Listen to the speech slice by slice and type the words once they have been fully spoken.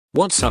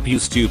What's up you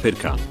stupid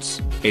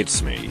cunts?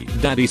 It's me,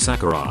 Daddy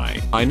Sakurai.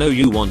 I know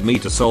you want me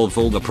to solve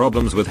all the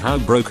problems with how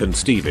broken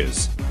Steve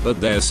is,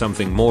 but there's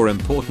something more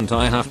important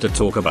I have to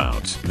talk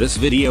about. This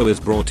video is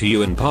brought to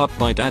you in part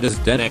by Daddy's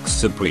Dead X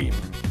Supreme.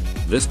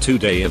 This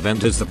 2-day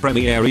event is the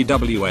premier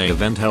EWA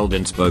event held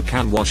in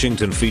Spokane,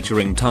 Washington,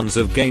 featuring tons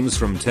of games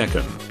from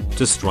Tekken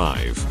to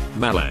Strive,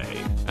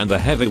 Melee, and the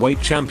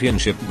Heavyweight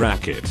Championship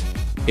bracket.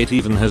 It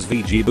even has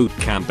VG Boot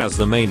Camp as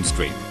the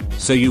mainstream,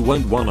 so you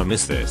won't wanna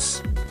miss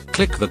this.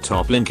 Click the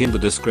top link in the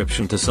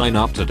description to sign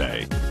up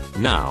today.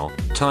 Now,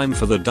 time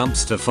for the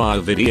dumpster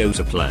fire video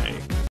to play.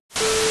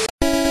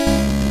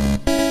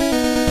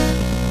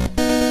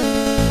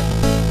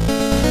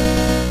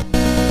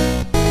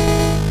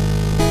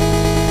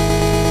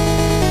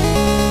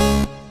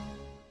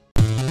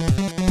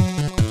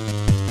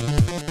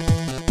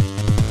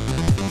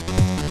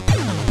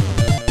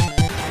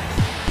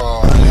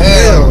 Oh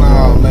hell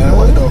no, man.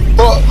 What the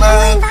fuck,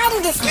 man?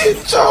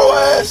 Get your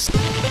ass.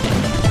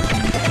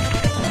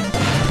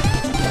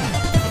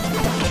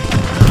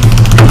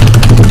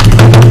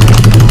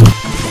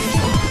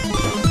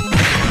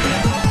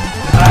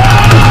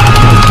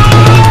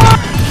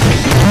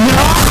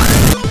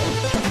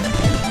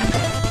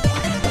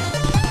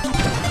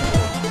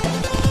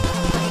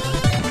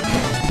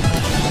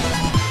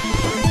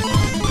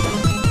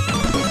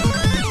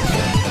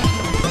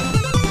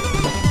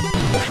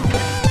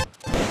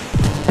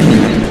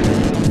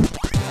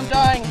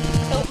 Dying.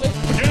 Help me.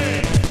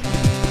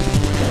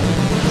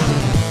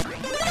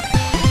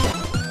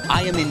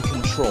 I am in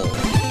control.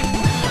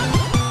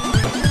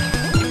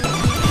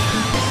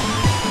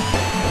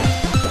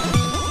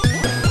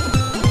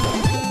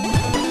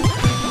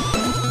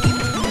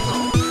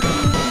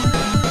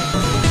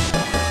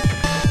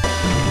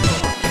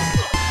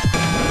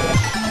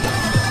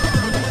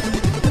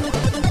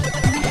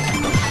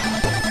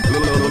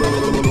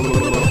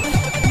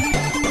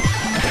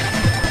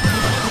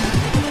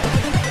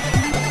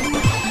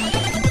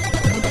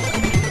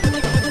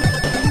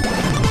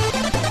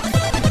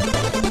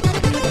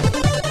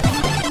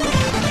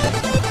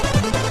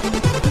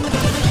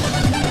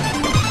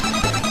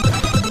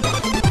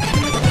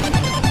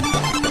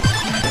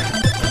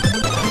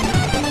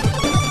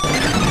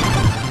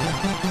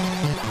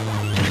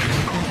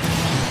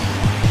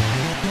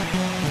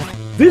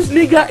 This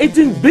nigga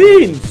eating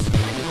beans!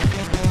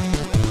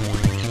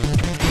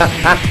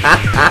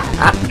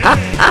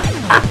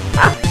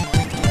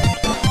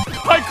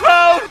 Hi,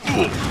 crowd!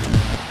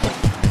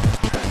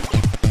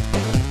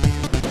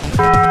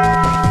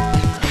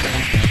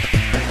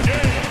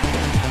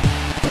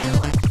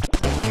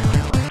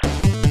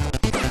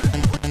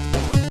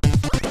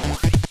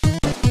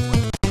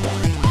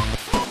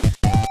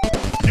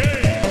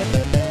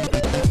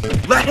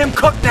 Let him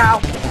cook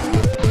now!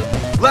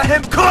 Let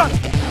him cook!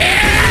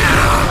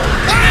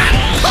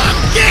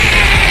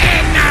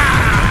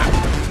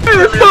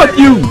 Fuck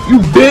you, you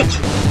bitch!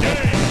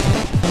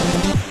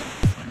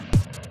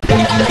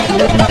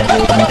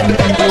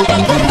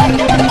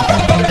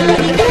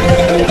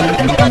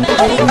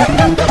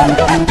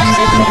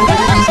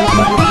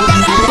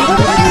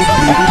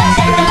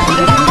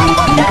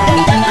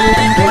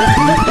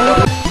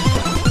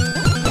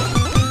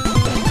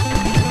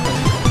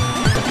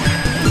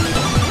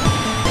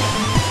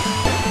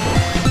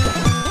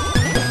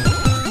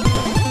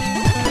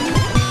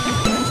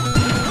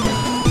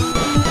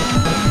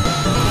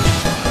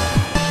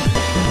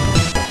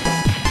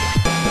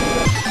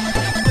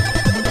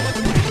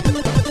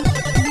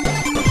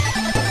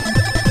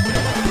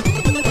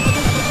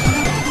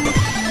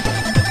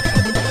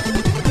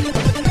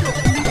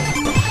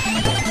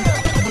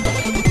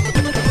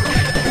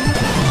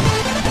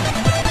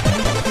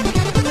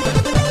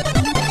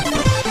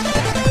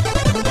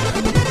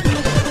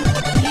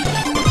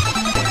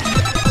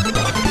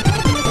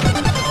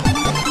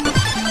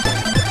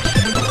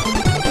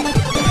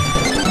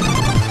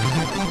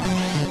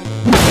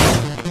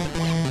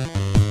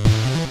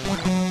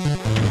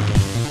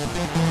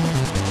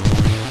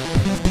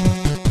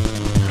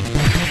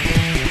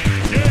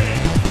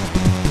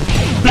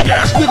 Big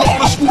ass nigga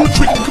on a scooter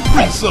drinking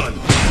Capri Sun.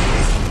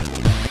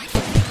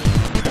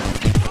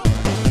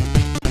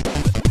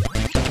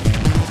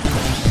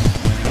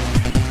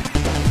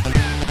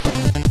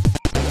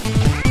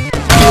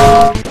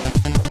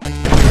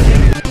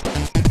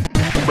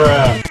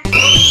 Bruh.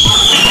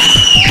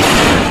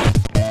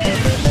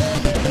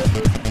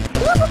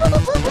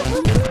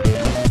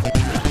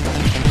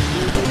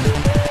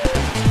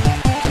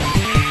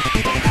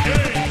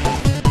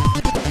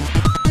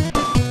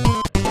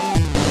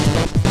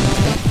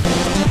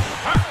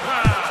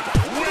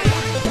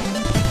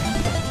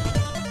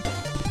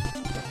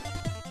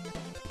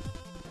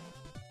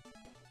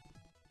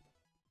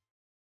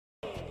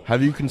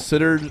 Have you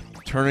considered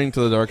turning to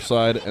the dark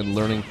side and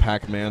learning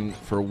Pac-Man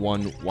for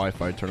one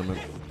Wi-Fi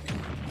tournament?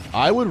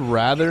 I would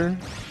rather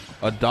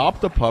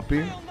adopt a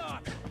puppy,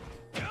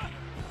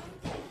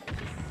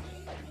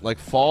 like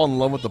fall in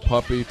love with the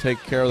puppy, take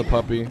care of the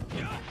puppy,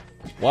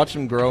 watch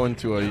him grow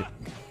into a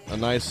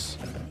nice,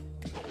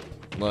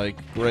 like,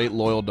 great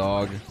loyal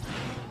dog,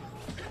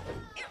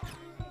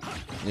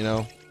 You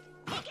know?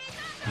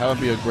 Have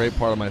it be a great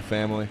part of my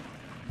family.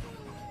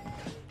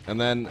 And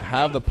then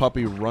have the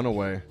puppy run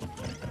away.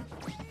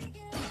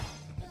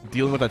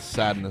 Dealing with that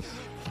sadness.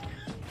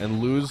 And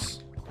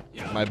lose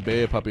my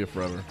baby puppy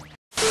forever.